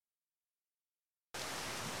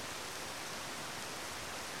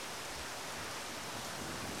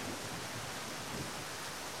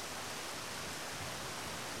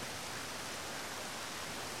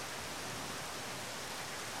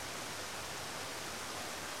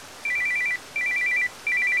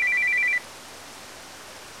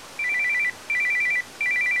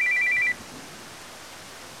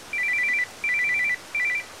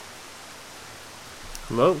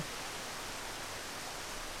Hello?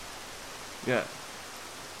 Yeah.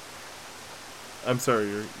 I'm sorry,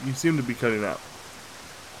 you seem to be cutting out.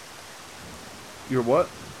 You're what?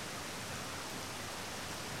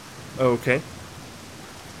 Oh, okay.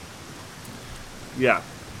 Yeah.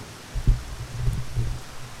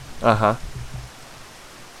 Uh-huh.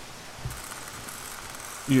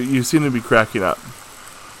 You seem to be cracking up.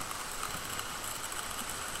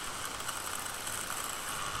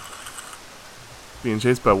 Being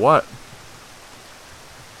chased by what?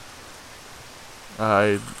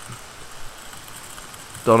 I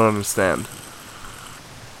don't understand.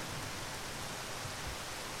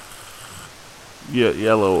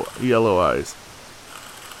 Yellow eyes.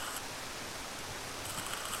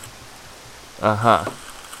 Uh-huh.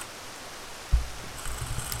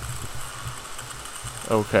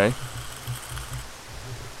 Okay.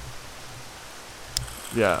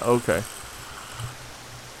 Yeah, okay.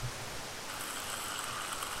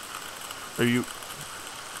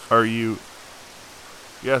 Are you,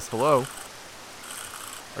 yes, hello?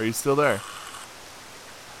 Are you still there?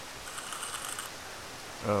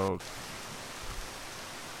 Oh,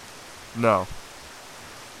 no.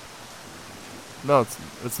 No,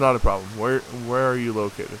 it's not a problem. Where are you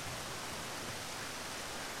located?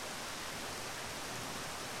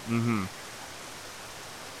 Mm-hmm.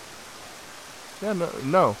 Yeah,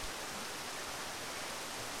 no.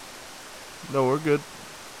 No, we're good.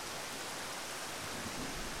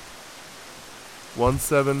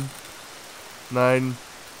 179.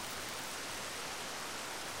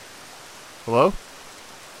 Hello?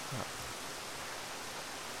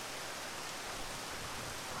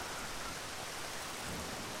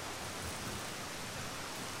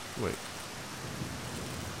 Wait.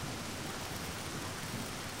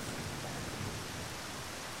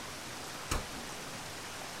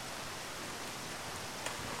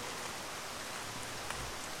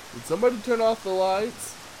 Did somebody turn off the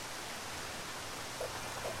lights?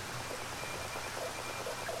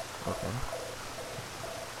 Okay.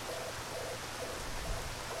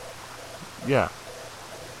 Yeah.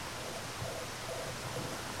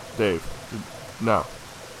 Dave. No.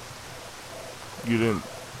 You didn't.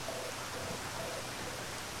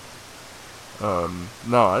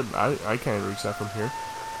 No, I can't reach that from here.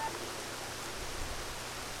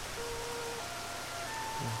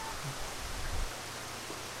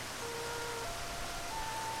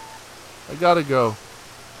 I gotta go.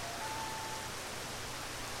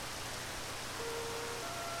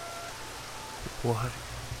 What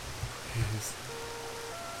is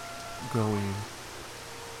going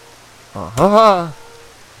on? Uh-huh.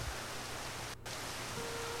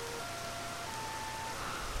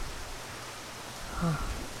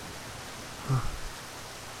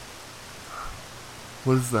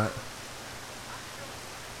 What is that?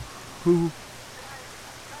 Who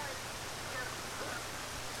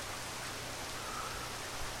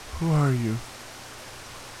are you?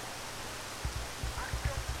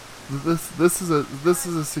 This is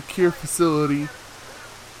a secure facility.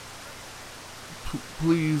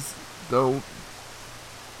 Please don't.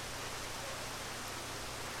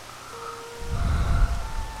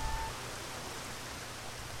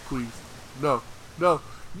 Please. No. No.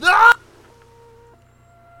 No!